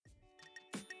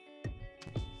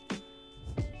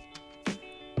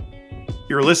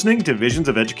You're listening to Visions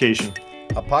of Education,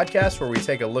 a podcast where we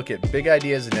take a look at big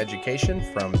ideas in education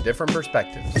from different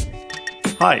perspectives.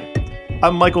 Hi,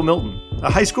 I'm Michael Milton, a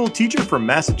high school teacher from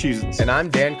Massachusetts. And I'm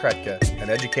Dan Kretka, an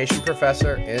education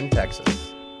professor in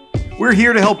Texas. We're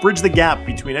here to help bridge the gap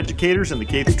between educators in the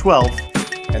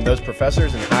K-12 and those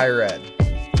professors in higher ed.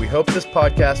 We hope this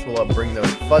podcast will help bring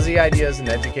those fuzzy ideas in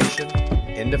education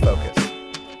into focus.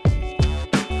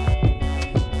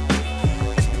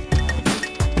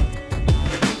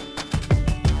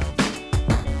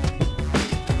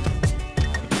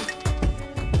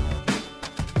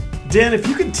 Dan, if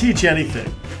you could teach anything,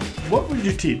 what would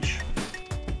you teach?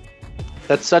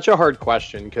 That's such a hard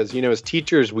question because, as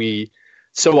teachers, we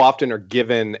so often are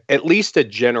given at least a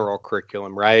general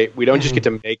curriculum, right? We don't just get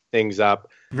to make things up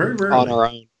Very rarely on our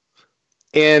own.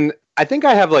 And I think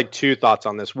I have two thoughts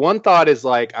on this. One thought is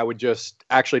I would just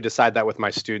actually decide that with my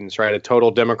students, right? A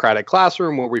total democratic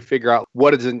classroom where we figure out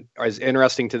what is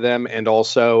interesting to them and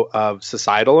also of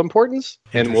societal importance,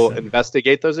 and we'll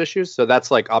investigate those issues. So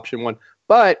that's option one.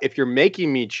 But if you're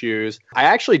making me choose, I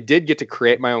actually did get to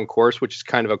create my own course, which is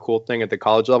kind of a cool thing at the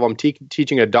college level. I'm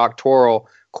teaching a doctoral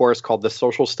course called the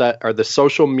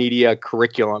social media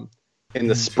curriculum in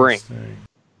the spring.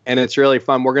 And it's really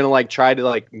fun. We're going to try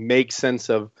to make sense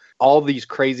of all these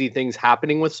crazy things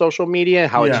happening with social media,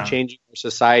 how it's changing our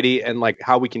society, and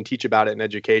how we can teach about it in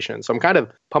education. So I'm kind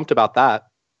of pumped about that.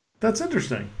 That's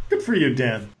interesting. Good for you,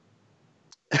 Dan.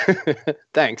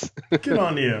 Thanks. Good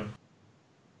on you.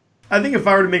 I think if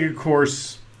I were to make a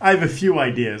course, I have a few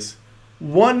ideas.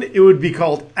 One, it would be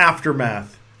called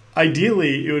Aftermath.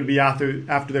 Ideally, it would be after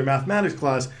their mathematics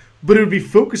class, but it would be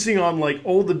focusing on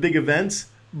all the big events,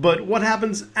 but what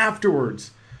happens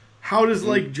afterwards? How does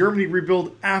Germany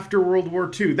rebuild after World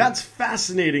War II? That's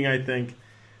fascinating, I think.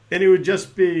 And it would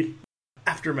just be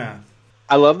Aftermath.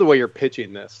 I love the way you're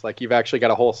pitching this. You've actually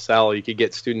got a whole cell. You could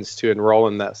get students to enroll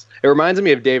in this. It reminds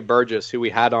me of Dave Burgess, who we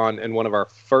had on in one of our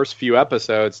first few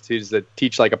episodes, to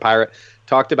teach like a pirate,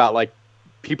 talked about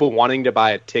people wanting to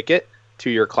buy a ticket to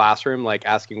your classroom,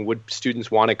 asking would students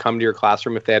want to come to your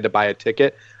classroom if they had to buy a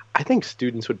ticket. I think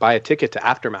students would buy a ticket to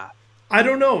Aftermath. I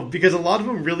don't know, because a lot of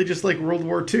them really just like World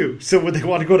War II. So would they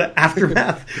want to go to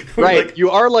Aftermath? Right. You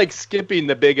are skipping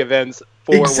the big events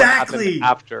for what happens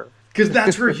after. Because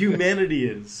that's where humanity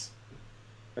is.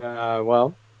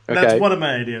 Okay. That's one of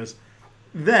my ideas.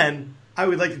 Then I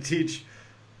would like to teach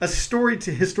a story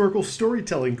to historical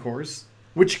storytelling course,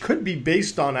 which could be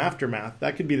based on Aftermath.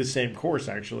 That could be the same course,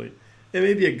 actually. It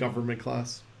may be a government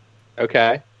class.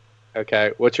 Okay.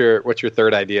 What's your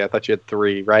third idea? I thought you had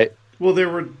three, right? Well, there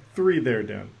were three there,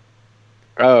 Dan.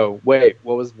 Oh, wait.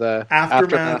 What was the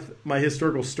Aftermath? My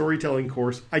historical storytelling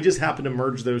course. I just happened to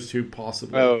merge those two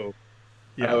possibly. Oh.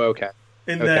 Yeah. Oh, okay.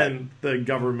 And then the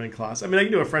government class. I mean, I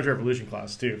can do a French Revolution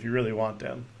class, too, if you really want,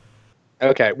 Dan.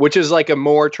 Okay, which is a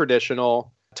more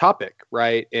traditional topic,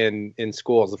 right, in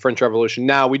schools, the French Revolution.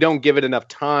 Now, we don't give it enough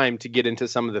time to get into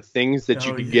some of the things that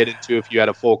you could get into if you had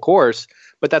a full course,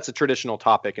 but that's a traditional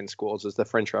topic in schools, is the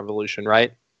French Revolution,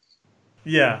 right?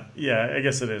 Yeah, I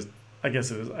guess it is. I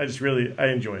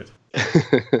enjoy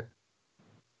it.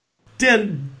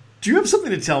 Dan, do you have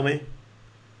something to tell me?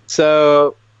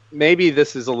 So maybe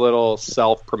this is a little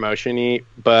self-promotion-y,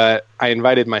 but I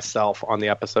invited myself on the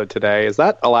episode today. Is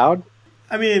that allowed?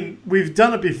 I mean, we've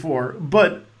done it before,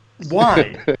 but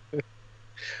why?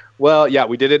 Well, yeah,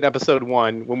 we did it in episode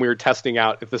 1 when we were testing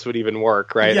out if this would even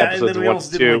work, right? Yeah, Episodes and then we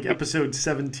also did 2. episode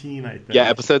 17, I think. Yeah,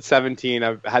 episode 17.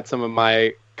 I've had some of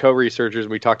my co-researchers,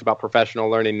 and we talked about professional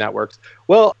learning networks.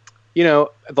 Well, the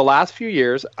last few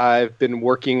years, I've been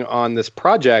working on this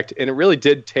project, and it really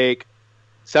did take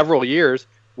several years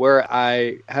where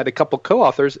I had a couple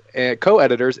co-authors and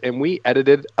co-editors, and we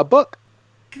edited a book.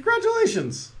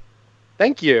 Congratulations.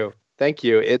 Thank you.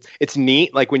 It's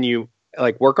neat, when you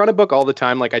work on a book all the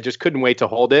time. I just couldn't wait to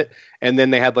hold it, and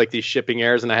then they had these shipping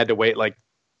errors, and I had to wait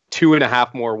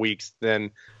 2.5 more weeks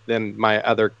than my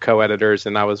other co-editors,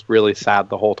 and I was really sad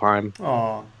the whole time.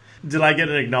 Aw. Did I get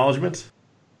an acknowledgement?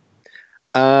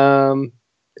 Have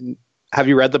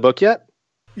you read the book yet?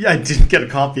 Yeah, I didn't get a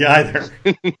copy either.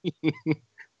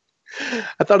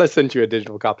 I thought I sent you a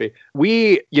digital copy.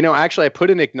 Actually I put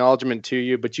an acknowledgement to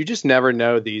you, but you just never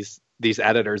know these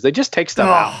editors. They just take stuff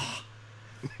out.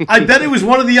 I bet it was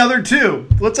one of the other two.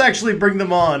 Let's actually bring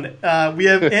them on. We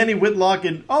have Annie Whitlock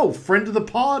and, friend of the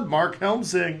pod, Mark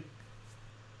Helmsing.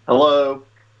 Hello.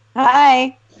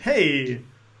 Hi. Hey,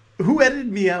 who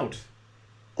edited me out?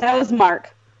 That was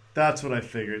Mark. That's what I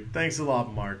figured. Thanks a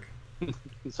lot, Mark.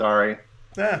 Sorry.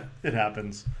 It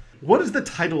happens. What is the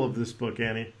title of this book,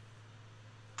 Annie?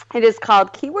 It is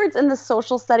called Keywords in the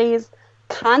Social Studies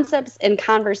Concepts and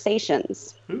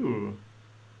Conversations. Ooh.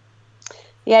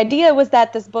 The idea was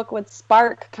that this book would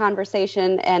spark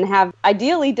conversation and have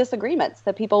ideally disagreements,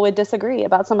 that people would disagree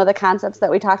about some of the concepts that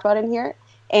we talked about in here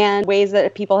and ways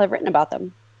that people have written about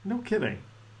them. No kidding.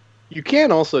 You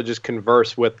can also just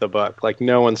converse with the book, like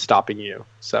no one's stopping you.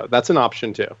 So that's an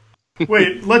option too.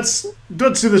 Wait, let's do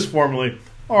this formally.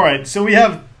 All right, so we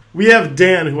have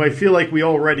Dan, who I feel like we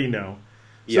already know.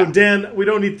 So Yeah. Dan, we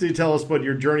don't need to tell us about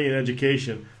your journey in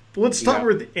education. But let's start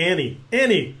with Annie.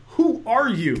 Annie, who are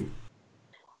you?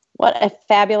 What a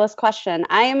fabulous question.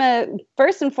 I am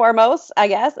first and foremost, I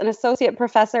guess, an associate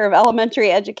professor of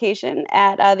elementary education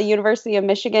at the University of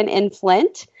Michigan in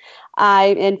Flint.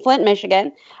 In Flint,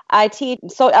 Michigan. I teach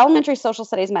elementary social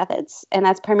studies methods, and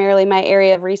that's primarily my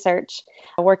area of research,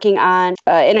 working on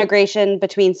integration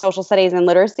between social studies and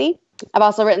literacy. I've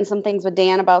also written some things with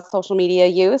Dan about social media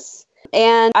use.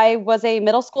 And I was a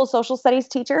middle school social studies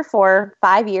teacher for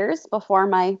 5 years before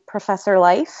my professor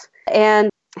life, and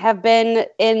have been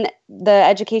in the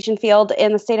education field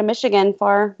in the state of Michigan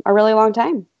for a really long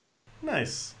time.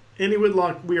 Nice. Annie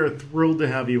Whitlock, we are thrilled to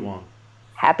have you on.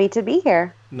 Happy to be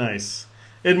here. Nice.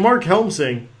 And Mark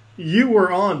Helmsing, you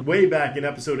were on way back in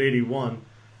episode 81.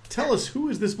 Tell us, who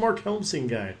is this Mark Helmsing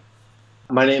guy?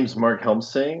 My name's Mark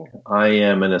Helmsing. I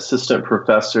am an assistant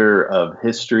professor of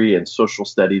history and social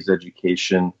studies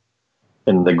education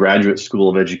in the Graduate School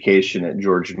of Education at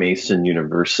George Mason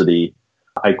University.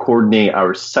 I coordinate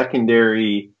our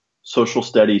secondary social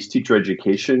studies teacher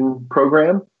education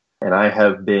program, and I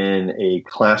have been a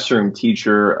classroom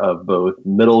teacher of both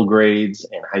middle grades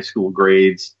and high school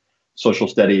grades, social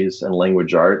studies and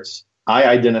language arts. I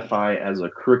identify as a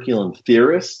curriculum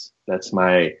theorist. That's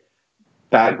my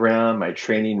background, my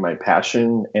training, my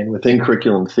passion. And within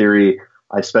curriculum theory,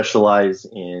 I specialize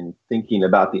in thinking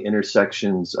about the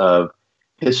intersections of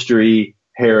history,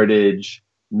 heritage,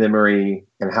 memory,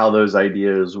 and how those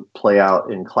ideas play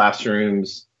out in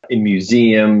classrooms, in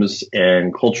museums,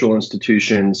 and cultural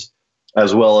institutions,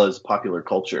 as well as popular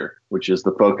culture, which is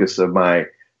the focus of my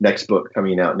next book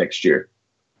coming out next year.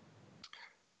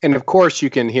 And of course, you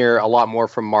can hear a lot more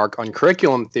from Mark on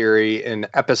curriculum theory in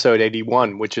episode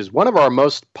 81, which is one of our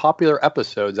most popular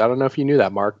episodes. I don't know if you knew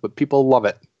that, Mark, but people love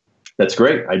it. That's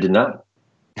great. I did not.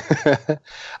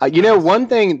 One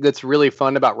thing that's really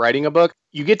fun about writing a book,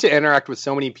 you get to interact with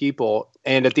so many people.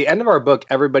 And at the end of our book,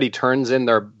 everybody turns in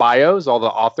their bios, all the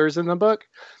authors in the book.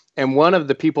 And one of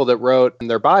the people that wrote in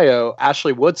their bio,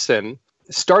 Ashley Woodson,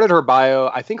 started her bio.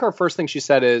 I think her first thing she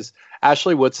said is,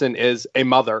 Ashley Woodson is a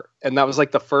mother. And that was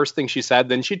like the first thing she said.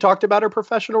 Then she talked about her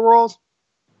professional roles.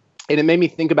 And it made me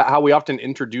think about how we often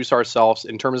introduce ourselves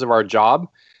in terms of our job.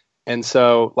 And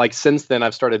so, like, since then,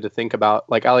 I've started to think about,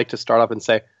 like, I like to start off and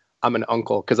say, I'm an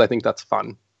uncle, because I think that's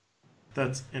fun.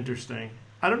 That's interesting.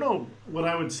 I don't know what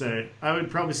I would say. I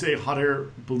would probably say hot air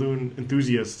balloon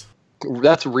enthusiast.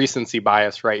 That's recency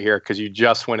bias right here, because you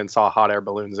just went and saw hot air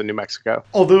balloons in New Mexico.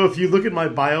 Although if you look at my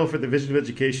bio for the Vision of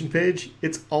Education page,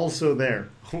 it's also there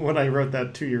when I wrote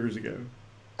that 2 years ago.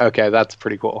 Okay, that's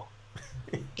pretty cool.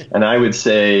 And I would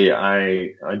say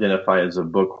I identify as a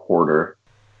book hoarder.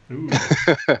 Ooh.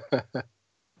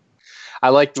 I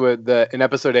liked in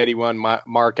episode 81,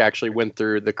 Mark actually went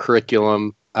through the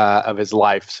curriculum of his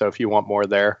life. So if you want more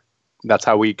there, that's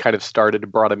how we kind of started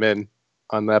and brought him in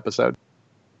on the episode.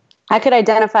 I could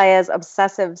identify as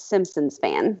obsessive Simpsons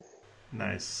fan.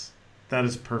 Nice. That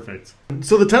is perfect.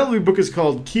 So the title of your book is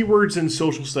called Keywords in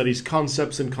Social Studies,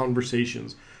 Concepts and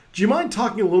Conversations. Do you mind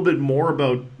talking a little bit more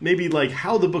about maybe like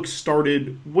how the book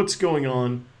started, what's going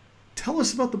on? Tell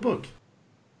us about the book.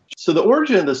 So the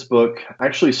origin of this book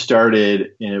actually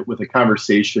started with a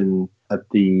conversation at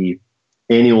the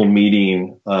annual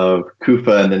meeting of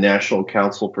CUFA and the National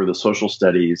Council for the Social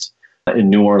Studies in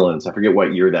New Orleans. I forget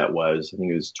what year that was. I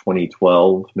think it was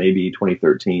 2012, maybe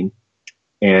 2013.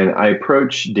 And I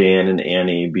approached Dan and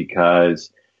Annie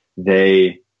because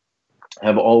they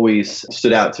have always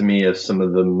stood out to me as some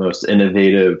of the most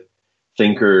innovative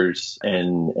thinkers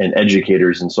and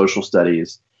educators in social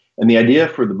studies. And the idea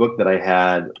for the book that I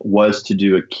had was to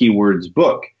do a keywords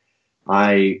book.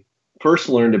 I first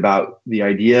learned about the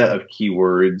idea of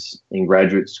keywords in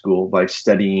graduate school by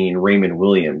studying Raymond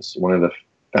Williams, one of the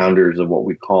founders of what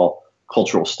we call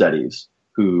cultural studies,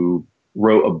 who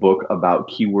wrote a book about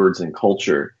keywords and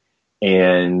culture.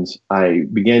 And I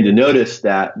began to notice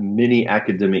that many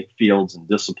academic fields and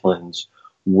disciplines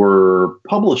were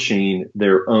publishing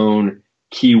their own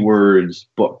keywords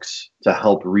books to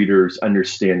help readers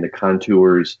understand the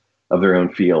contours of their own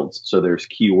fields. So there's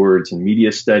keywords in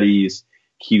media studies,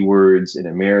 keywords in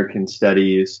American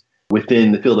studies.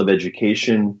 Within the field of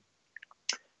education,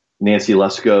 Nancy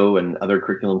Lesko and other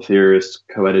curriculum theorists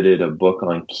co-edited a book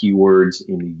on keywords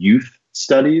in youth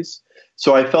studies.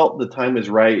 So I felt the time was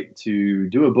right to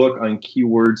do a book on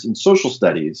keywords in social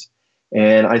studies.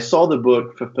 And I saw the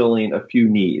book fulfilling a few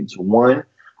needs. One,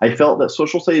 I felt that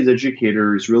social studies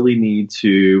educators really need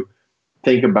to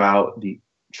think about the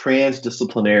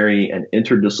transdisciplinary and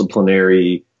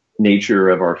interdisciplinary nature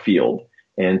of our field,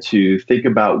 and to think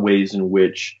about ways in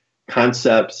which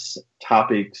concepts,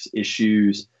 topics,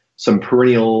 issues, some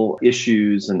perennial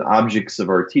issues and objects of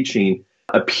our teaching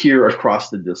appear across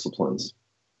the disciplines.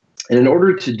 And in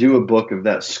order to do a book of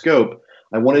that scope,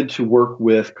 I wanted to work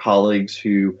with colleagues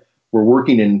who were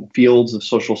working in fields of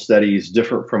social studies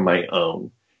different from my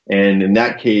own. And in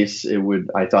that case,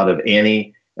 I thought of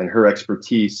Annie and her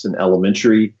expertise in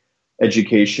elementary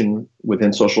education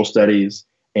within social studies,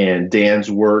 and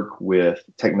Dan's work with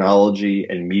technology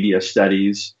and media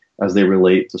studies as they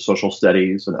relate to social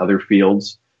studies and other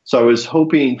fields. So I was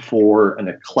hoping for an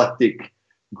eclectic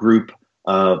group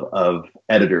of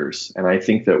editors, and I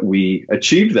think that we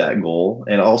achieved that goal,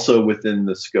 and also within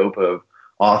the scope of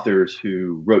authors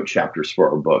who wrote chapters for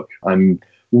our book. I'm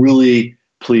really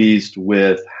pleased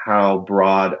with how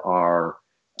broad our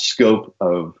scope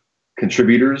of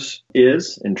contributors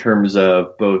is in terms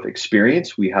of both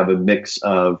experience. We have a mix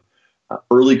of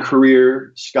early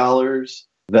career scholars,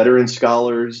 veteran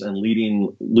scholars, and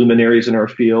leading luminaries in our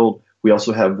field. We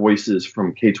also have voices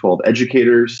from K-12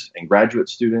 educators and graduate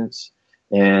students.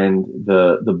 And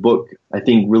the book, I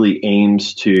think, really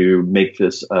aims to make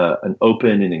this an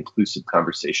open and inclusive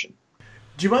conversation.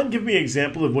 Do you mind giving me an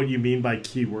example of what you mean by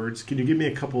keywords? Can you give me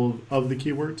a couple of the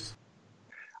keywords?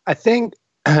 I think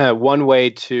one way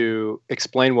to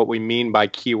explain what we mean by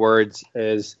keywords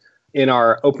is in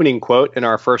our opening quote in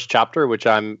our first chapter, which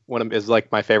is like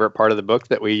my favorite part of the book,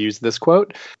 that we use this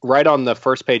quote right on the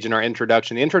first page in our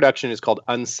introduction. The introduction is called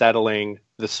Unsettling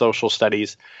the Social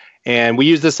Studies. And we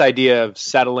use this idea of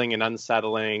settling and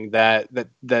unsettling, that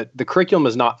the curriculum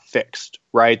is not fixed,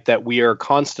 right? That we are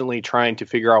constantly trying to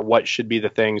figure out what should be the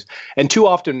things. And too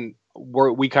often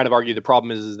we kind of argue the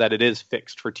problem is that it is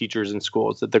fixed for teachers in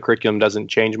schools, that the curriculum doesn't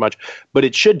change much, but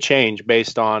it should change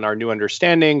based on our new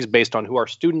understandings, based on who our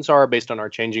students are, based on our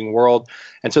changing world.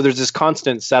 And so there's this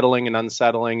constant settling and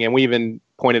unsettling. And we even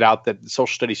pointed out that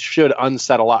social studies should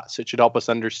unsettle us. It should help us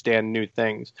understand new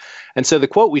things. And so the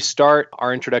quote we start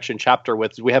our introduction chapter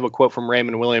with is we have a quote from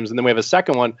Raymond Williams, and then we have a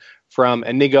second one from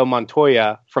Inigo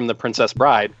Montoya from The Princess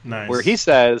Bride, Nice. Where he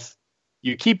says,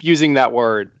 "You keep using that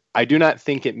word. I do not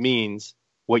think it means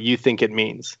what you think it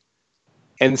means."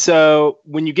 And so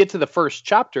when you get to the first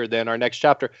chapter, then our next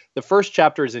chapter, the first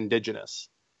chapter is indigenous.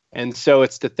 And so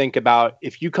it's to think about,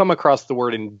 if you come across the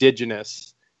word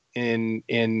indigenous in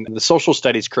the social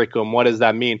studies curriculum, what does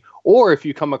that mean? Or if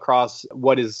you come across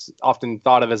what is often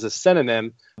thought of as a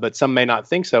synonym, but some may not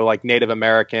think so, like Native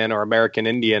American or American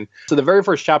Indian. So the very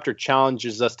first chapter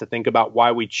challenges us to think about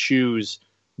why we choose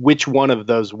which one of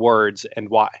those words and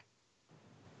why.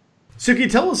 So can you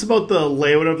tell us about the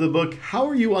layout of the book? How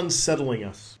are you unsettling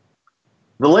us?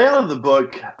 The layout of the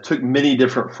book took many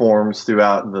different forms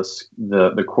throughout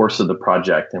the course of the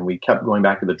project, and we kept going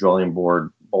back to the drawing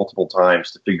board multiple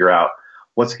times to figure out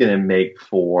what's going to make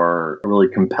for a really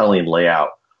compelling layout.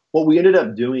 What we ended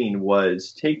up doing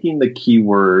was taking the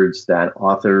keywords that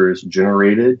authors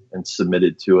generated and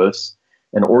submitted to us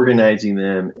and organizing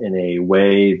them in a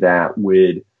way that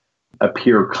would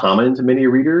appear common to many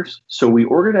readers. So we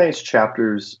organized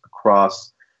chapters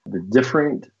across the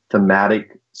different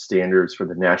thematic standards for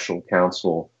the National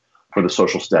Council for the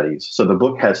Social Studies. So the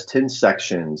book has 10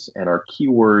 sections, and our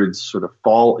keywords sort of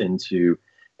fall into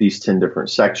these 10 different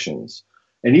sections.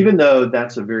 And even though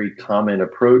that's a very common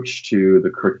approach to the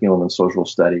curriculum in social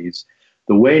studies,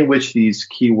 the way in which these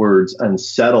keywords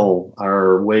unsettle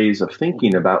our ways of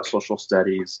thinking about social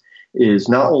studies is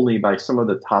not only by some of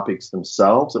the topics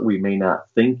themselves that we may not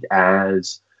think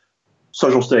as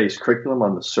social studies curriculum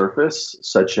on the surface,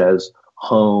 such as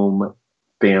home,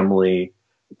 family,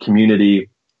 community,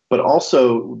 but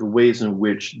also the ways in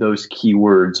which those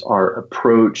keywords are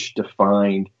approached,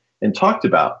 defined, and talked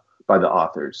about by the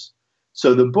authors.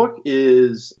 So the book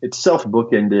is itself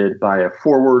bookended by a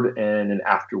foreword and an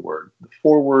afterword. The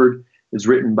foreword is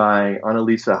written by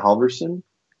Annalisa Halverson,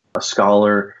 a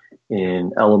scholar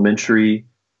in elementary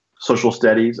social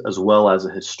studies, as well as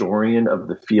a historian of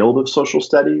the field of social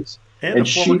studies. And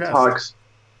she talks.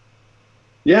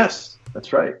 Yes,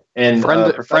 that's right. And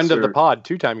friend of the pod,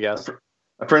 two-time guest.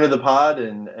 A friend of the pod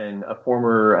and a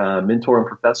former mentor and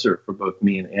professor for both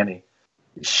me and Annie.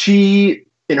 She,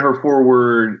 in her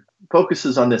foreword,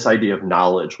 focuses on this idea of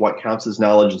knowledge, what counts as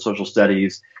knowledge in social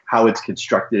studies, how it's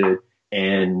constructed,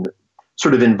 and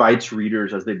sort of invites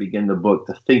readers as they begin the book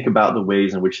to think about the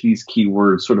ways in which these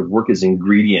keywords sort of work as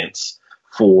ingredients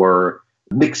for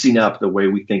mixing up the way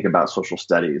we think about social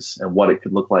studies and what it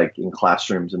could look like in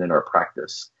classrooms and in our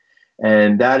practice.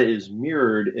 And that is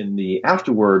mirrored in the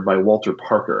afterword by Walter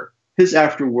Parker. His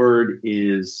afterword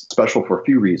is special for a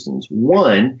few reasons.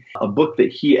 One, a book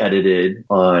that he edited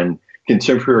on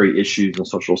contemporary issues in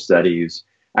social studies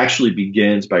actually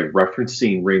begins by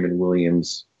referencing Raymond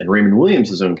Williams and Raymond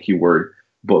Williams' own keyword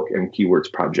book and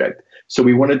keywords project. So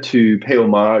we wanted to pay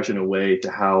homage in a way to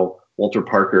how Walter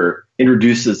Parker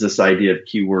introduces this idea of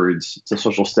keywords to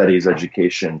social studies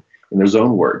education in his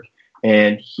own work.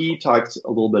 And he talks a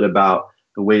little bit about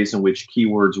the ways in which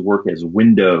keywords work as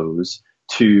windows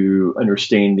to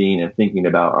understanding and thinking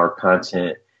about our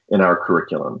content in our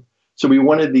curriculum. So we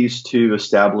wanted these two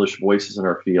established voices in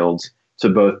our fields to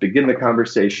both begin the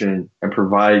conversation and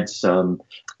provide some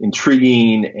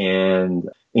intriguing and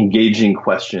engaging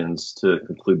questions to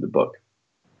conclude the book.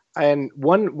 And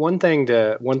one thing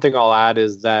I'll add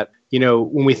is that,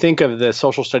 when we think of the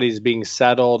social studies being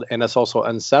settled and us also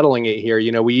unsettling it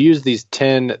here, we use these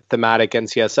 10 thematic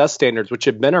NCSS standards, which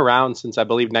have been around since, I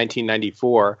believe,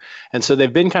 1994. And so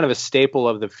they've been kind of a staple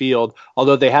of the field,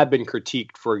 although they have been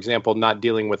critiqued, for example, not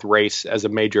dealing with race as a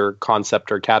major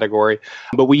concept or category.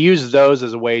 But we use those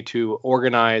as a way to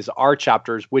organize our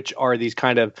chapters, which are these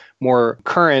kind of more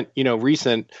current,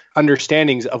 recent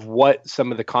understandings of what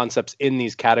some of the concepts in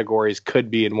these categories could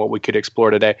be and what we could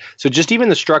explore today. So just even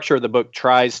the structure of the book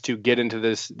tries to get into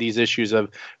these issues of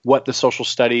what the social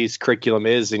studies curriculum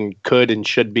is and could and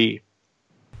should be.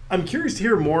 I'm curious to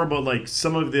hear more about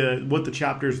some of what the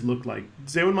chapters look like.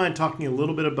 Does anyone mind talking a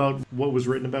little bit about what was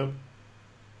written about?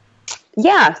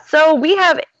 Yeah, so we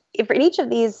have, for each of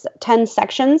these 10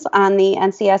 sections on the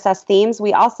NCSS themes,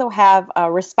 we also have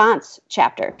a response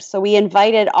chapter. So we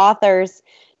invited authors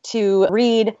to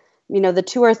read, the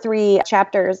 2 or 3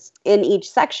 chapters in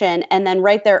each section and then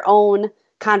write their own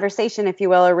conversation, if you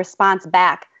will, or response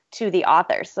back to the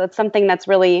author. So it's something that's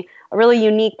really a really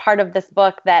unique part of this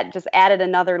book that just added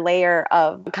another layer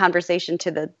of conversation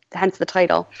to hence the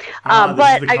title.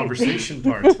 But the conversation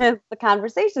part. The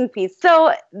conversation piece.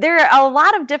 So there are a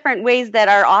lot of different ways that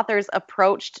our authors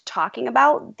approached talking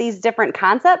about these different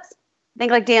concepts. I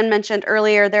think, like Dan mentioned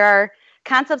earlier, there are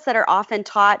concepts that are often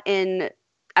taught in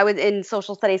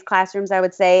social studies classrooms, I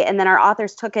would say, and then our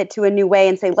authors took it to a new way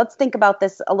and say, let's think about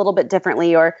this a little bit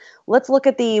differently, or let's look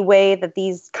at the way that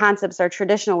these concepts are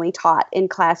traditionally taught in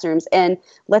classrooms, and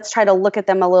let's try to look at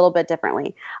them a little bit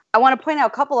differently. I want to point out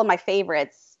a couple of my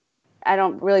favorites. I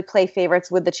don't really play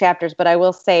favorites with the chapters, but I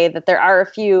will say that there are a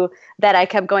few that I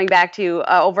kept going back to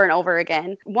over and over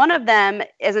again. One of them,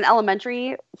 as an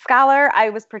elementary scholar, I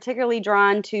was particularly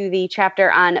drawn to the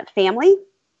chapter on family.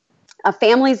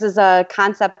 Families is a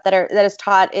concept that is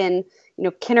taught in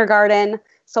kindergarten,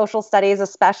 social studies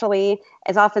especially,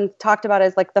 is often talked about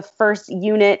as the first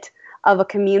unit of a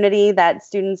community that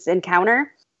students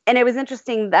encounter. And it was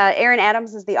interesting that Erin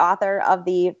Adams is the author of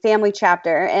the family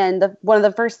chapter, and one of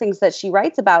the first things that she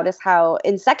writes about is how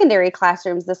in secondary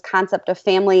classrooms this concept of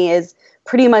family is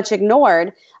pretty much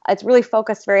ignored. It's really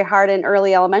focused very hard in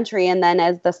early elementary, and then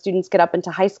as the students get up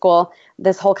into high school,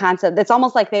 this whole concept, it's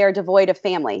almost like they are devoid of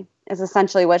family, is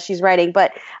essentially what she's writing.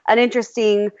 But an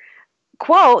interesting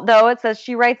quote, though, it says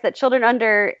she writes that children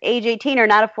under age 18 are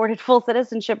not afforded full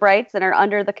citizenship rights and are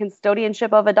under the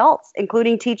custodianship of adults,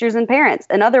 including teachers and parents.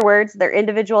 In other words, their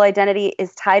individual identity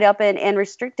is tied up in and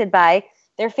restricted by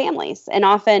their families. And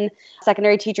often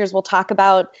secondary teachers will talk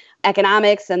about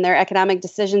economics and their economic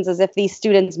decisions as if these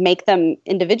students make them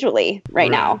individually right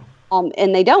now.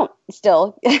 And they don't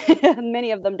still.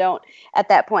 Many of them don't at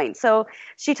that point. So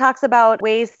she talks about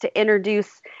ways to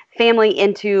introduce family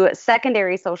into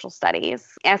secondary social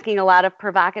studies, asking a lot of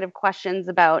provocative questions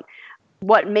about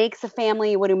what makes a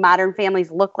family, what do modern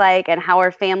families look like, and how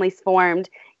are families formed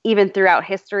even throughout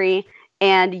history,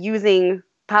 and using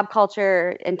pop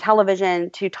culture and television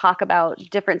to talk about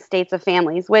different states of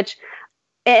families, which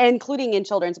including in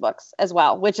children's books as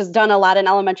well, which is done a lot in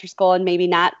elementary school and maybe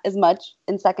not as much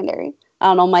in secondary. I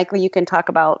don't know, Michael, you can talk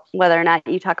about whether or not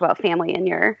you talk about family in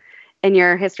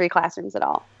your history classrooms at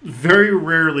all. Very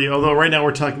rarely, although right now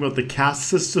we're talking about the caste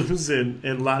systems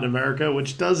in Latin America,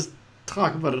 which does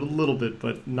talk about it a little bit,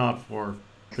 but not for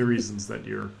the reasons that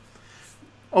you're...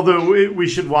 Although we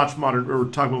should watch talk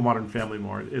about Modern Family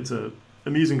more. It's a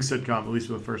amusing sitcom, at least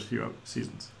for the first few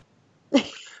seasons.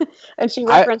 And she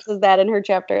references that in her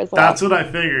chapter as well. That's what I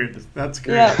figured. That's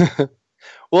great. Yeah.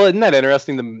 Well, isn't that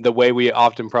interesting? The way we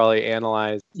often probably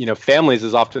analyze, families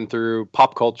is often through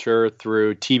pop culture,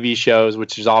 through TV shows,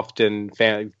 which is often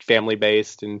family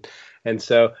based, and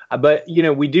so, but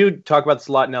we do talk about this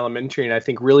a lot in elementary, and I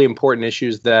think really important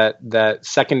issues that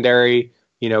secondary,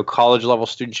 college level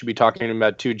students should be talking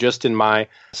about too. Just in my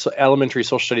elementary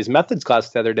social studies methods class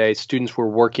the other day, students were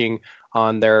working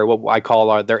on their what I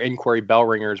call their inquiry bell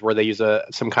ringers, where they use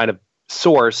some kind of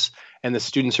source. And the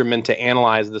students are meant to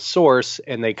analyze the source,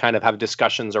 and they kind of have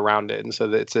discussions around it. And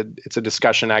so it's a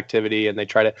discussion activity, and they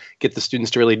try to get the students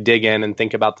to really dig in and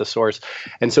think about the source.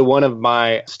 And so one of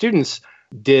my students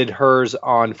did hers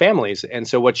on families. And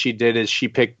so what she did is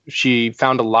she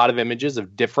found a lot of images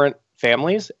of different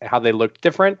families, how they looked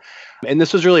different. And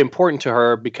this was really important to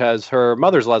her because her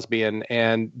mother's lesbian,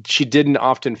 and she didn't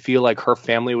often feel like her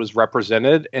family was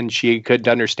represented, and she couldn't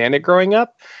understand it growing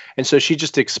up. And so she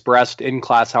just expressed in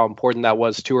class how important that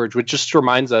was to her, which just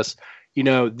reminds us,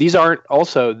 these aren't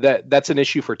also that's an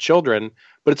issue for children,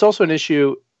 but it's also an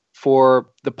issue for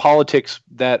the politics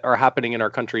that are happening in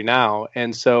our country now.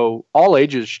 And so all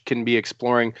ages can be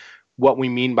exploring what we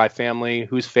mean by family,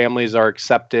 whose families are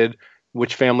accepted,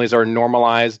 which families are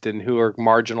normalized and who are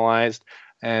marginalized.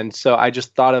 And so I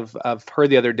just thought of her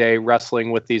the other day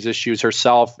wrestling with these issues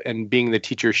herself and being the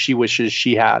teacher she wishes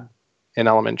she had in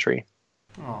elementary.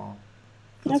 Oh,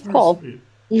 that's cool.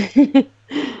 It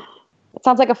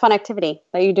sounds like a fun activity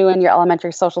that you do in your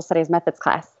elementary social studies methods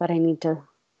class that I need to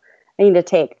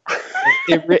take.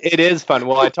 It is fun.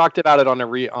 Well, I talked about it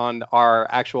on our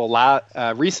actual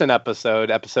recent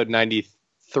episode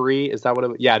 93. Is that what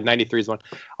it was? Yeah, 93 is one.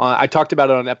 I talked about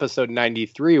it on episode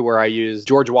 93 where I used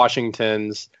George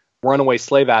Washington's runaway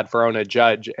slave ad for Ona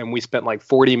Judge, and we spent like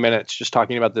 40 minutes just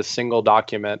talking about this single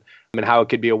document and how it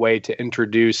could be a way to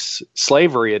introduce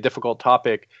slavery, a difficult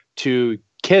topic, to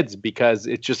kids because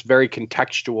it's just very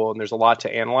contextual and there's a lot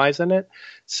to analyze in it.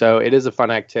 So it is a fun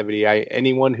activity.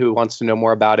 Anyone who wants to know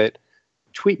more about it,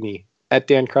 tweet me at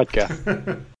Dan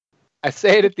Krutka. I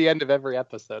say it at the end of every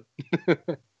episode.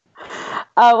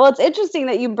 Well, it's interesting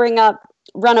that you bring up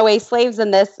runaway slaves in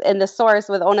the source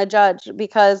with Ona Judge,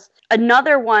 because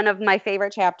another one of my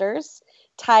favorite chapters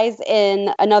ties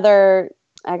in another,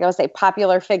 I gotta say,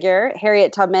 popular figure,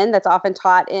 Harriet Tubman, that's often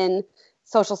taught in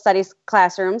social studies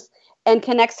classrooms, and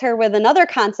connects her with another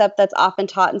concept that's often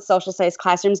taught in social studies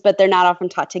classrooms, but they're not often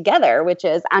taught together, which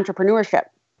is entrepreneurship.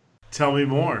 Tell me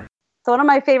more. So one of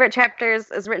my favorite chapters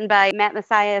is written by Matt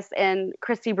Messias and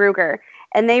Christy Bruger,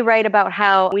 and they write about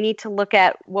how we need to look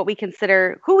at who we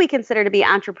consider to be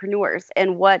entrepreneurs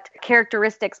and what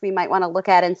characteristics we might want to look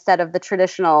at instead of the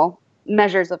traditional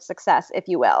measures of success, if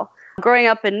you will. Growing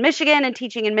up in Michigan and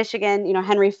teaching in Michigan,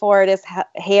 Henry Ford is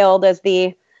hailed as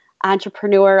the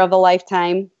entrepreneur of a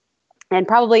lifetime, and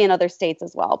probably in other states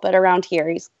as well. But around here,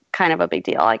 he's kind of a big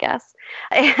deal, I guess.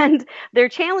 And they're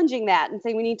challenging that and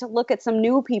saying we need to look at some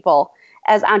new people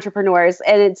as entrepreneurs,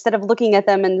 and instead of looking at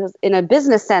them in a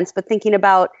business sense, but thinking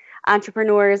about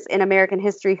entrepreneurs in American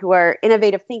history who are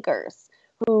innovative thinkers,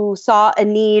 who saw a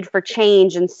need for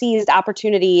change and seized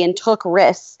opportunity and took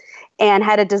risks and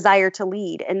had a desire to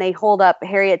lead. And they hold up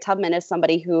Harriet Tubman as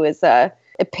somebody who is a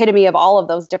epitome of all of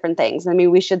those different things. I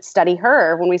mean, we should study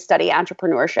her when we study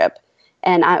entrepreneurship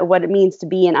and what it means to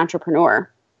be an entrepreneur.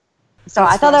 So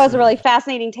I thought that was a really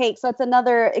fascinating take. So it's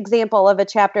another example of a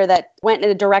chapter that went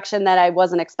in a direction that I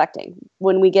wasn't expecting.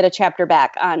 When we get a chapter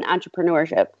back on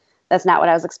entrepreneurship, that's not what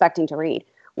I was expecting to read,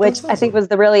 which awesome. I think was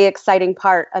the really exciting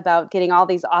part about getting all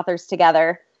these authors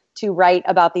together to write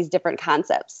about these different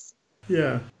concepts.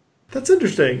 Yeah, that's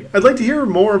interesting. I'd like to hear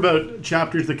more about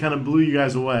chapters that kind of blew you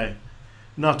guys away.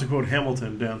 Not to quote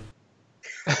Hamilton, Dan.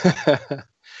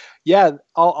 Yeah,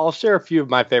 I'll share a few of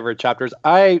my favorite chapters.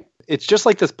 It's just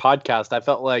like this podcast. I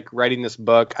felt like writing this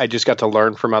book, I just got to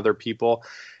learn from other people,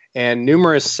 and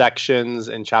numerous sections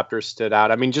and chapters stood out.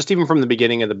 I mean, just even from the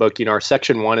beginning of the book, our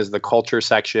section 1 is the culture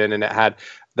section, and it had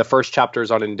the first chapter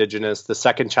is on indigenous. The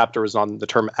second chapter was on the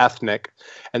term ethnic.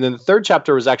 And then the third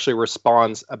chapter was actually a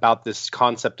response about this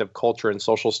concept of culture and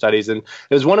social studies. And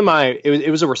it was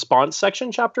it was a response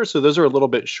section chapter. So those are a little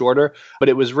bit shorter, but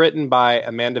it was written by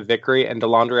Amanda Vickery and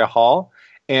Delandria Hall.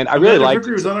 And I really liked it.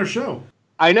 Vickery was on our show.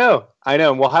 I know.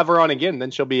 We'll have her on again.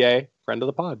 Then she'll be a friend of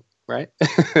the pod, right?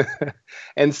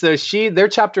 And so their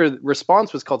chapter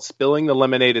response was called Spilling the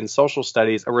Lemonade in Social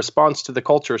Studies, a response to the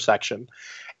culture section.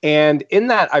 And in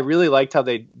that, I really liked how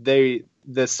the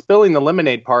Spilling the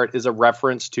Lemonade part is a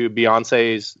reference to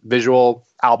Beyonce's visual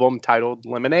album titled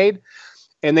Lemonade.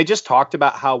 And they just talked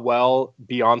about how well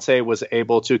Beyonce was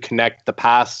able to connect the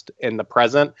past and the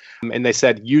present. And they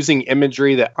said using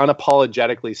imagery that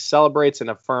unapologetically celebrates and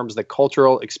affirms the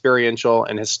cultural, experiential,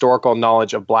 and historical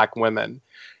knowledge of Black women.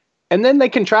 And then they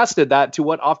contrasted that to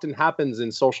what often happens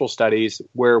in social studies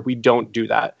where we don't do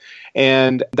that.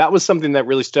 And that was something that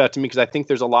really stood out to me because I think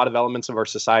there's a lot of elements of our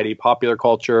society, popular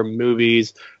culture,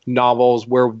 movies, novels,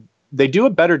 where they do a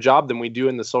better job than we do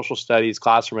in the social studies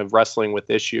classroom of wrestling with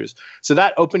issues. So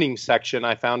that opening section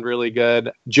I found really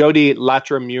good. Jody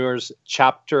Latremure's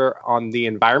chapter on the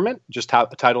environment, just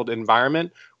titled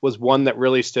Environment, was one that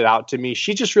really stood out to me.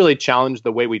 She just really challenged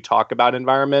the way we talk about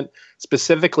environment.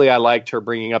 Specifically, I liked her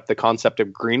bringing up the concept of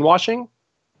greenwashing,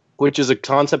 which is a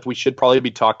concept we should probably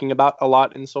be talking about a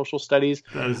lot in social studies.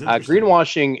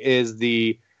 Greenwashing is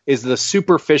the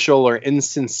superficial or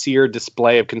insincere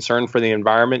display of concern for the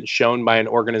environment shown by an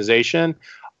organization,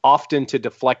 often to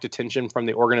deflect attention from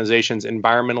the organization's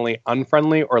environmentally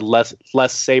unfriendly or less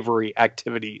savory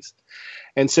activities.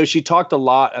 And so she talked a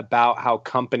lot about how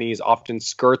companies often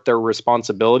skirt their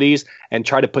responsibilities and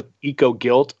try to put eco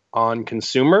guilt on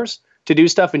consumers to do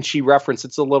stuff. And she referenced,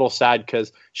 it's a little sad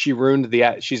because she's going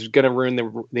to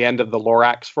ruin the end of the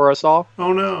Lorax for us all.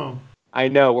 Oh no. I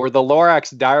know, where the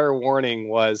Lorax dire warning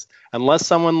was, unless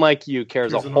someone like you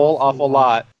cares a whole awful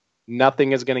lot,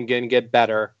 nothing is going to get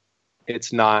better.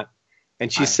 It's not.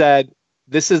 And she said,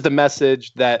 this is the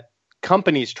message that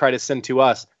companies try to send to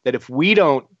us, that if we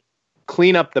don't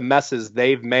clean up the messes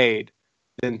they've made,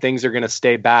 then things are going to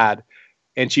stay bad.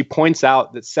 And she points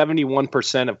out that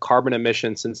 71% of carbon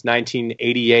emissions since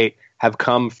 1988 have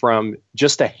come from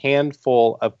just a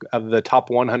handful of the top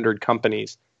 100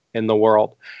 companies in the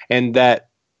world, and that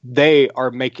they are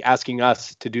asking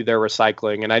us to do their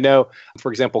recycling. And I know,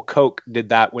 for example, Coke did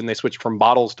that when they switched from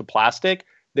bottles to plastic.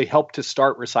 They helped to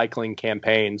start recycling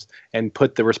campaigns and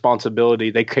put the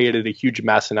responsibility. They created a huge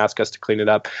mess and asked us to clean it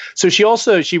up. So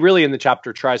she really in the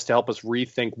chapter tries to help us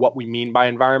rethink what we mean by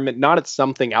environment, not it's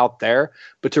something out there,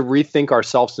 but to rethink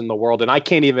ourselves in the world. And I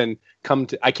can't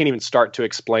even start to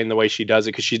explain the way she does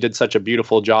it because she did such a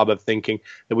beautiful job of thinking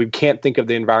that we can't think of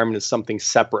the environment as something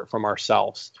separate from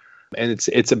ourselves. And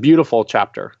it's a beautiful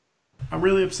chapter. I'm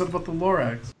really upset about the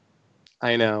Lorax.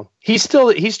 I know. He's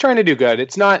trying to do good.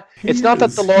 It's not that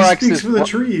the Lorax is for the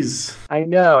trees. I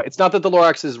know. It's not that the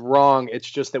Lorax is wrong. It's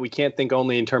just that we can't think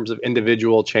only in terms of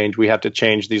individual change. We have to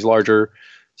change these larger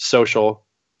social,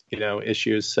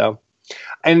 issues. So,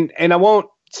 and I won't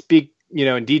speak,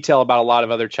 in detail about a lot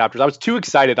of other chapters. I was too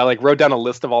excited. I wrote down a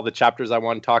list of all the chapters I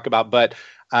want to talk about, but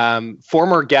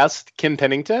former guest Kim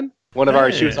Pennington,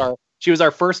 she was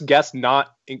our first guest,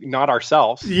 not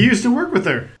ourselves. You used to work with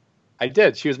her. I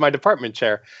did. She was my department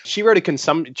chair. She wrote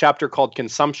a chapter called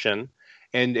Consumption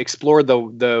and explored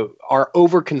our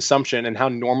overconsumption and how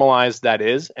normalized that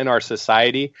is in our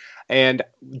society. And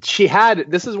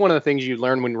this is one of the things you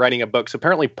learn when writing a book. So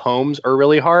apparently poems are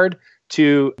really hard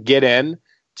to get in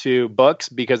to books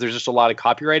because there's just a lot of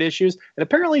copyright issues. And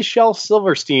apparently Shel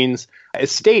Silverstein's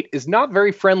estate is not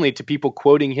very friendly to people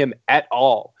quoting him at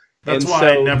all. That's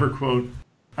why I never quote.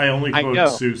 I only quote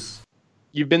Seuss.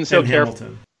 You've been so careful.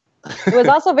 Hamilton. It was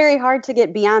also very hard to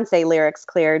get Beyonce lyrics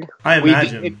cleared. I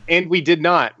imagine. We did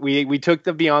not. We took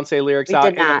the Beyonce lyrics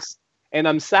out. And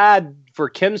I'm sad for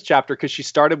Kim's chapter because she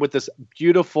started with this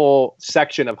beautiful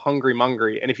section of Hungry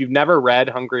Mungry. And if you've never read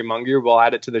Hungry Mungry, we'll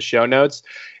add it to the show notes.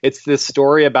 It's this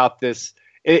story about this.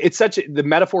 The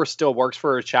metaphor still works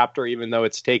for a chapter, even though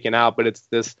it's taken out. But it's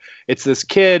this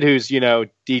kid who's,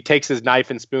 he takes his knife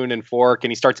and spoon and fork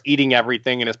and he starts eating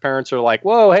everything. And his parents are like,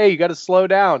 whoa, hey, you got to slow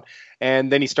down.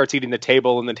 And then he starts eating the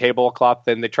table and the tablecloth.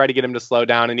 And they try to get him to slow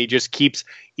down. And he just keeps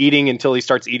eating until he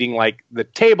starts eating like the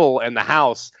table and the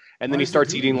house. And then he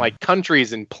starts eating like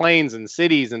countries and planes and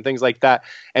cities and things like that.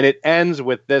 And it ends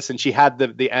with this. And she had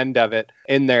the end of it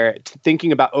in there,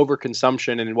 thinking about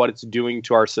overconsumption and what it's doing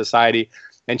to our society.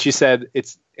 And she said,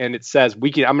 I'm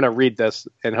going to read this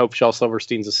and hope Shel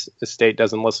Silverstein's estate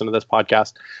doesn't listen to this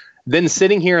podcast. Then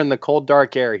sitting here in the cold,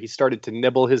 dark air, he started to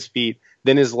nibble his feet,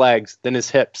 then his legs, then his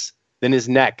hips, then his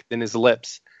neck, then his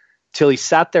lips, till he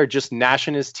sat there just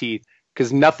gnashing his teeth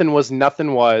because nothing was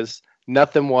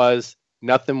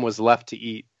left to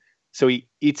eat. So he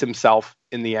eats himself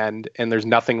in the end, and there's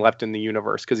nothing left in the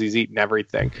universe because he's eaten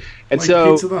everything. And like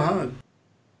so Pizza the Hut.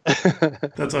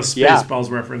 That's a Spaceballs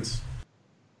reference.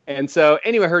 And so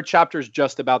anyway, her chapter is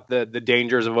just about the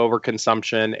dangers of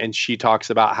overconsumption. And she talks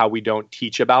about how we don't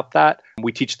teach about that.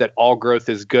 We teach that all growth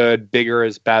is good, bigger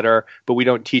is better, but we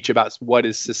don't teach about what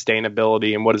is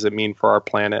sustainability and what does it mean for our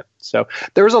planet. So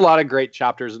there was a lot of great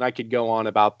chapters and I could go on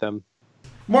about them.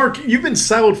 Mark, you've been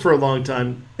siloed for a long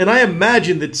time, and I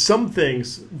imagine that some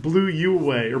things blew you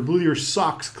away or blew your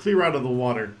socks clear out of the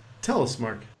water. Tell us,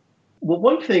 Mark. Well,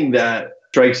 one thing that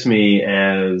strikes me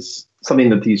as something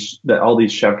that all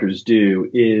these chapters do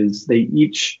is they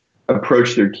each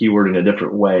approach their keyword in a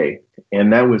different way.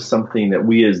 And that was something that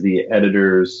we as the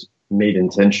editors made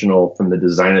intentional from the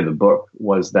design of the book,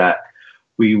 was that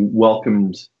we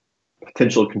welcomed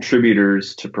potential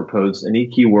contributors to propose any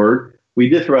keyword. We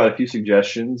did throw out a few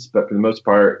suggestions, but for the most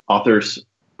part, authors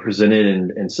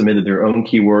presented and submitted their own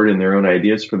keyword and their own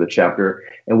ideas for the chapter.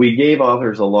 And we gave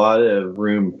authors a lot of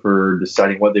room for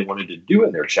deciding what they wanted to do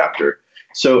in their chapter.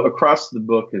 So across the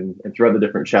book and throughout the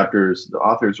different chapters, the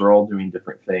authors are all doing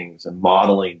different things and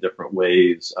modeling different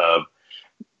ways of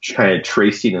kind of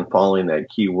tracing and following that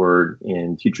keyword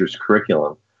in teachers'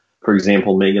 curriculum. For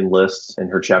example, Megan List, in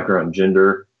her chapter on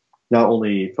gender, not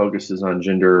only focuses on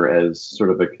gender as sort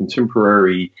of a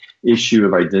contemporary issue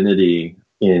of identity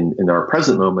in our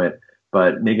present moment,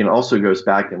 but Megan also goes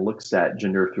back and looks at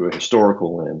gender through a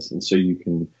historical lens. And so you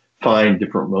can find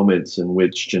different moments in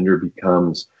which gender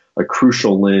becomes a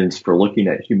crucial lens for looking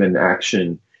at human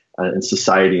action in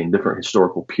society in different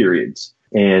historical periods.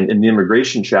 And in the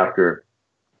immigration chapter,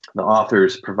 the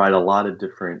authors provide a lot of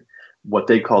different, what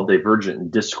they call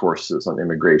divergent discourses on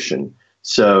immigration.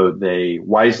 So they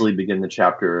wisely begin the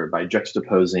chapter by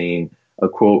juxtaposing a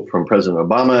quote from President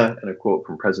Obama and a quote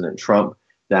from President Trump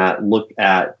that look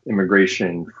at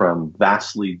immigration from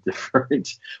vastly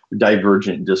different,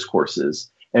 divergent discourses.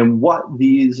 And what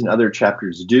these and other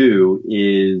chapters do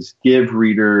is give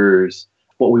readers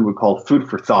what we would call food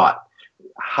for thought.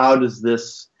 How does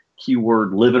this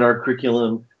keyword live in our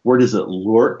curriculum? Where does it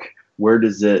lurk? Where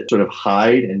does it sort of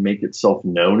hide and make itself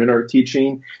known in our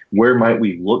teaching? Where might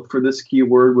we look for this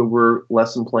keyword when we're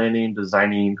lesson planning,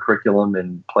 designing curriculum,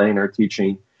 and planning our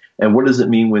teaching? And what does it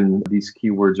mean when these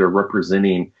keywords are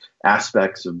representing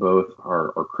aspects of both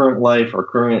our current life, our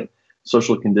current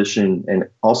social condition, and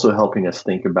also helping us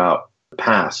think about the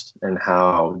past and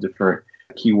how different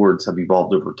keywords have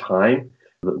evolved over time,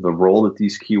 the role that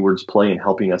these keywords play in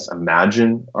helping us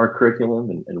imagine our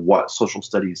curriculum and what social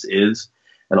studies is,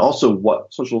 and also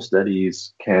what social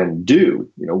studies can do.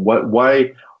 You know,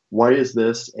 why is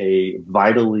this a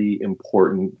vitally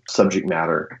important subject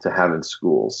matter to have in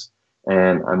schools?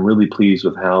 And I'm really pleased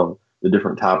with how the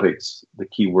different topics, the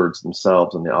keywords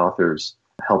themselves, and the authors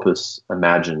help us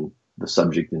imagine the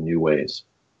subject in new ways.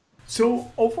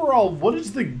 So overall, what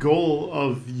is the goal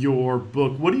of your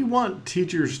book? What do you want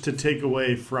teachers to take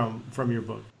away from your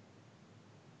book?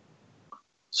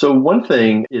 So one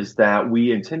thing is that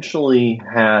we intentionally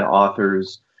had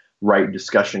authors write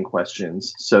discussion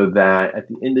questions so that at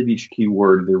the end of each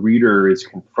keyword, the reader is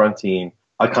confronting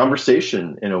a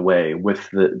conversation in a way with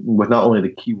not only the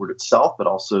keyword itself, but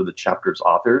also the chapter's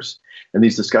authors. And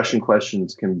these discussion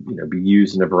questions can be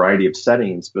used in a variety of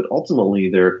settings, but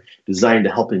ultimately they're designed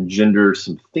to help engender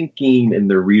some thinking in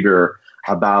the reader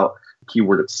about the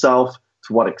keyword itself.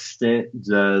 To what extent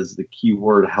does the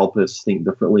keyword help us think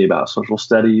differently about social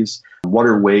studies? What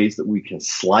are ways that we can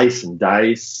slice and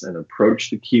dice and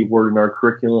approach the keyword in our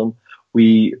curriculum?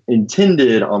 We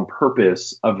intended on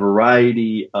purpose a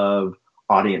variety of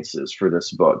audiences for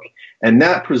this book. And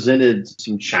that presented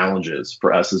some challenges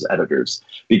for us as editors,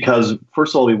 because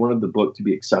first of all, we wanted the book to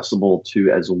be accessible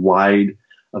to as wide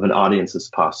of an audience as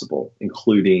possible,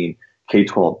 including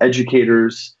K-12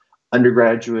 educators,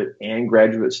 undergraduate and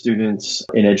graduate students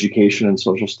in education and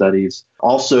social studies,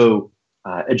 also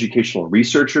educational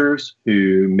researchers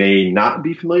who may not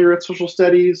be familiar with social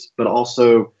studies, but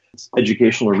also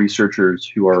educational researchers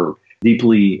who are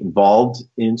deeply involved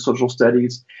in social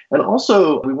studies. And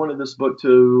also, we wanted this book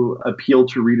to appeal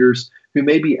to readers who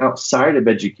may be outside of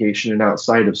education and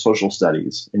outside of social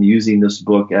studies, and using this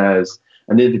book as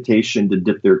an invitation to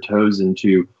dip their toes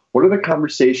into what are the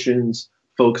conversations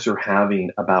folks are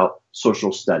having about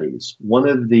social studies. One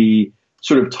of the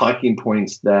sort of talking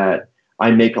points that I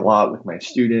make a lot with my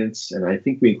students, and I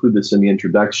think we include this in the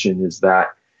introduction, is that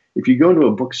if you go into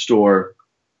a bookstore,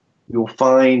 you'll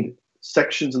find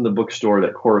sections in the bookstore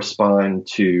that correspond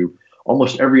to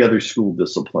almost every other school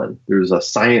discipline. There's a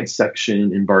science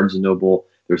section in Barnes & Noble.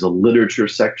 There's a literature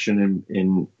section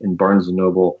in Barnes &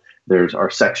 Noble. There's our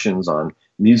sections on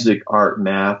music, art,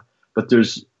 math, but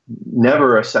there's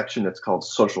never a section that's called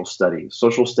social studies.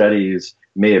 Social studies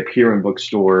may appear in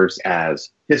bookstores as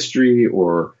history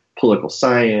or political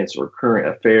science or current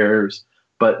affairs,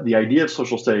 but the idea of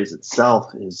social studies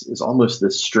itself is almost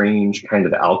this strange kind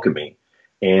of alchemy.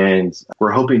 And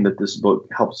we're hoping that this book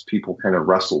helps people kind of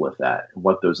wrestle with that and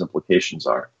what those implications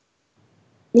are.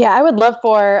 Yeah, I would love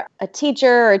for a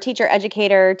teacher or a teacher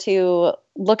educator to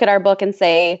look at our book and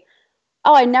say,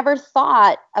 oh, I never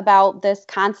thought about this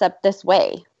concept this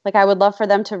way. Like, I would love for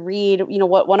them to read,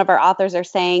 what one of our authors are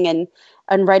saying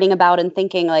and writing about and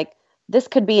thinking like, this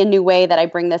could be a new way that I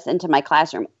bring this into my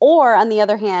classroom. Or on the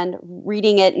other hand,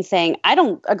 reading it and saying, I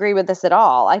don't agree with this at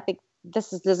all. I think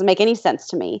doesn't make any sense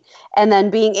to me. And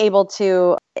then being able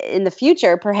to, in the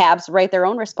future, perhaps write their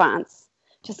own response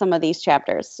to some of these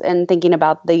chapters and thinking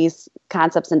about these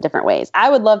concepts in different ways.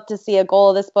 I would love to see a goal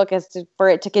of this book is for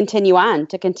it to continue on,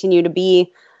 to continue to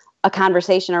be a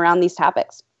conversation around these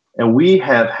topics. And we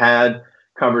have had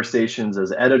conversations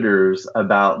as editors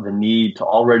about the need to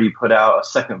already put out a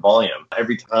second volume.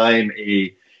 Every time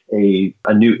a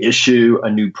new issue,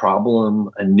 a new problem,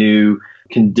 a new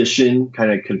condition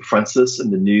kind of confronts us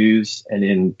in the news and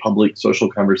in public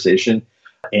social conversation,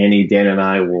 Annie, Dan, and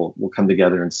I will come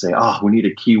together and say, we need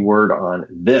a keyword on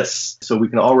this. So we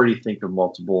can already think of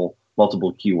multiple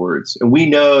keywords. And we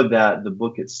know that the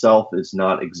book itself is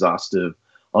not exhaustive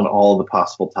on all the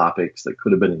possible topics that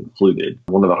could have been included.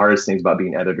 One of the hardest things about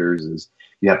being editors is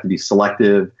you have to be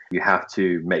selective. You have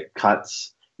to make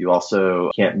cuts. You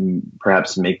also can't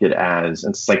perhaps make it as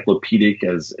encyclopedic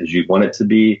as you want it to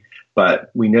be. But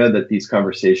we know that these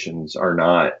conversations are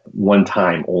not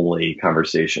one-time only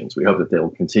conversations. We hope that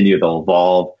they'll continue, they'll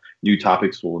evolve. New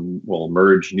topics will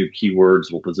emerge, new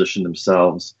keywords will position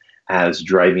themselves as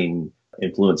driving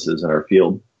influences in our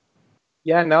field.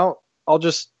 Yeah, no, I'll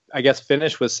just, I guess,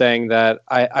 finish with saying that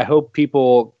I hope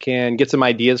people can get some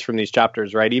ideas from these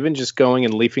chapters, right? Even just going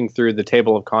and leafing through the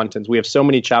table of contents. We have so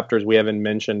many chapters we haven't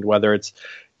mentioned, whether it's,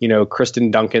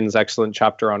 Kristen Duncan's excellent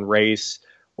chapter on race,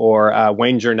 or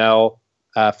Wayne Journell,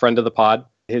 friend of the pod,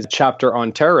 his chapter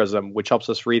on terrorism, which helps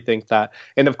us rethink that.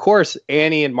 And of course,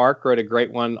 Annie and Mark wrote a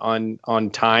great one on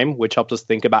time, which helped us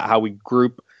think about how we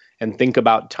group and think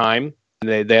about time.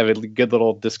 And they have a good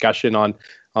little discussion on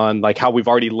like how we've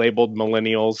already labeled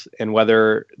millennials and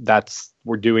whether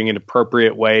we're doing in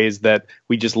appropriate ways that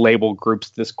we just label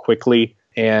groups this quickly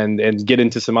and get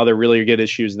into some other really good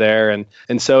issues there.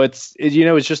 And so it's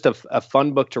just a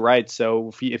fun book to write.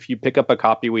 So if you pick up a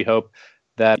copy, we hope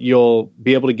that you'll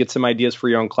be able to get some ideas for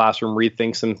your own classroom,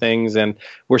 rethink some things. And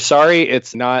we're sorry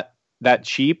it's not that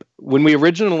cheap. When we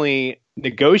originally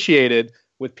negotiated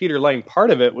with Peter Lang,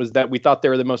 part of it was that we thought they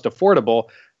were the most affordable.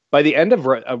 By the end of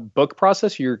a book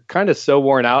process, you're kind of so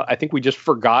worn out. I think we just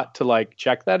forgot to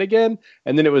check that again.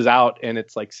 And then it was out and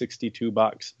it's like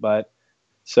 $62. But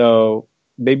so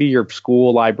maybe your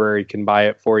school library can buy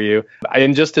it for you.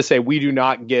 And just to say, we do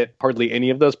not get hardly any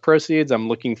of those proceeds. I'm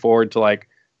looking forward to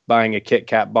buying a Kit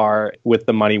Kat bar with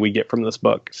the money we get from this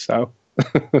book. So,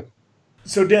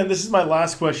 So Dan, this is my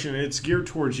last question. It's geared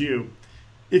towards you.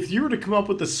 If you were to come up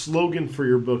with a slogan for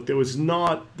your book that was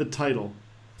not the title,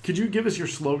 could you give us your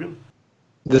slogan?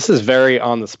 This is very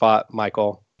on the spot,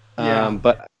 Michael. Yeah.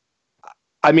 But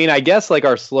I mean, I guess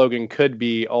our slogan could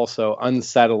be also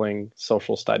unsettling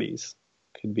social studies.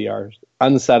 Could be our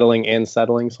unsettling and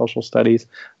settling social studies.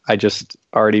 I just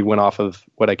already went off of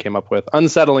what I came up with.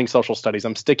 Unsettling social studies.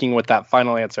 I'm sticking with that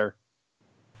final answer.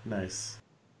 Nice.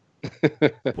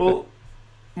 Well,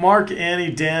 Mark,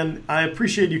 Annie, Dan, I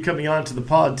appreciate you coming on to the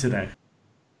pod today.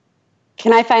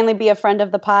 Can I finally be a friend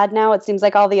of the pod now? It seems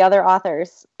like all the other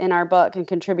authors in our book and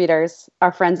contributors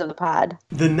are friends of the pod.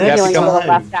 The next Feeling a little time.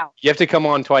 left out. You have to come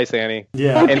on twice, Annie.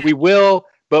 Yeah. And we will,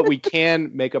 but we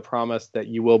can make a promise that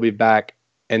you will be back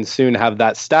and soon have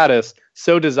that status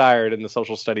so desired in the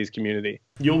social studies community.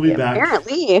 You'll be back.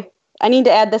 Apparently. I need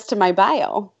to add this to my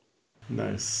bio.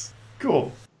 Nice.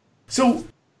 Cool. So,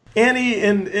 Annie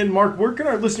and Mark, where can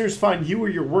our listeners find you or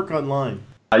your work online?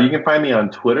 You can find me on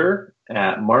Twitter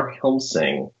at Mark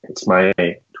Hilmsing. It's my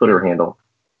Twitter handle.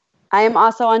 I am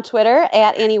also on Twitter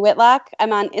at Annie Whitlock.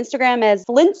 I'm on Instagram as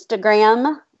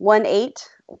Flintstagram18.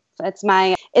 That's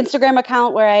my Instagram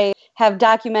account where I have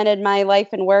documented my life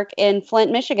and work in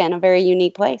Flint, Michigan, a very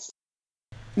unique place.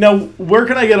 Now, where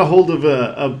can I get a hold of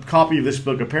a copy of this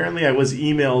book? Apparently, I was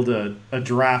emailed a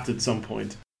draft at some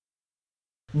point.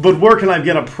 But where can I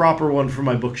get a proper one for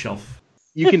my bookshelf?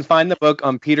 You can find the book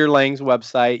on Peter Lang's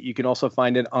website. You can also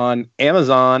find it on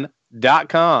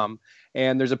Amazon.com.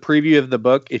 And there's a preview of the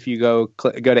book if you go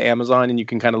to Amazon, and you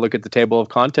can kind of look at the table of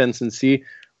contents and see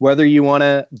whether you want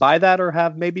to buy that or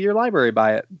have maybe your library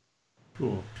buy it.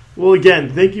 Cool. Well,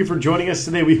 again, thank you for joining us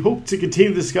today. We hope to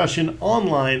continue the discussion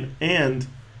online and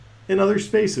in other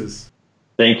spaces.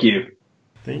 Thank you.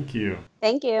 Thank you.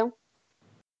 Thank you.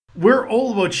 We're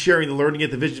all about sharing the Learning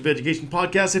at the Visions of Education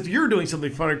podcast. If you're doing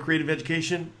something fun in creative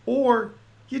education, or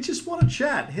you just want to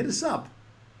chat, hit us up.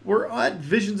 We're at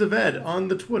Visions of Ed on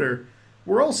the Twitter.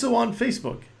 We're also on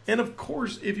Facebook. And of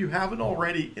course, if you haven't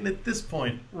already, and at this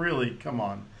point, really, come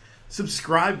on,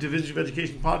 subscribe to Visions of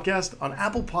Education Podcast on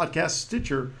Apple Podcasts,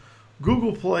 Stitcher,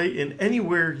 Google Play, and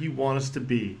anywhere you want us to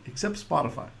be, except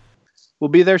Spotify. We'll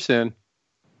be there soon.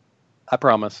 I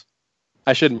promise.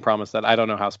 I shouldn't promise that. I don't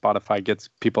know how Spotify gets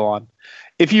people on.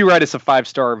 If you write us a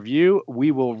 5-star review,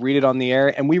 we will read it on the air.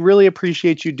 And we really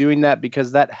appreciate you doing that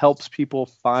because that helps people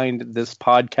find this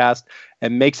podcast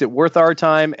and makes it worth our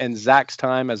time and Zach's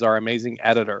time as our amazing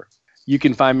editor. You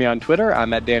can find me on Twitter.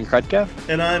 I'm at Dan Krutka.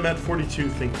 And I'm at 42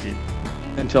 Think Deep.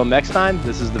 Until next time,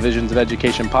 this is the Visions of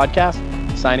Education podcast,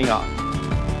 signing off.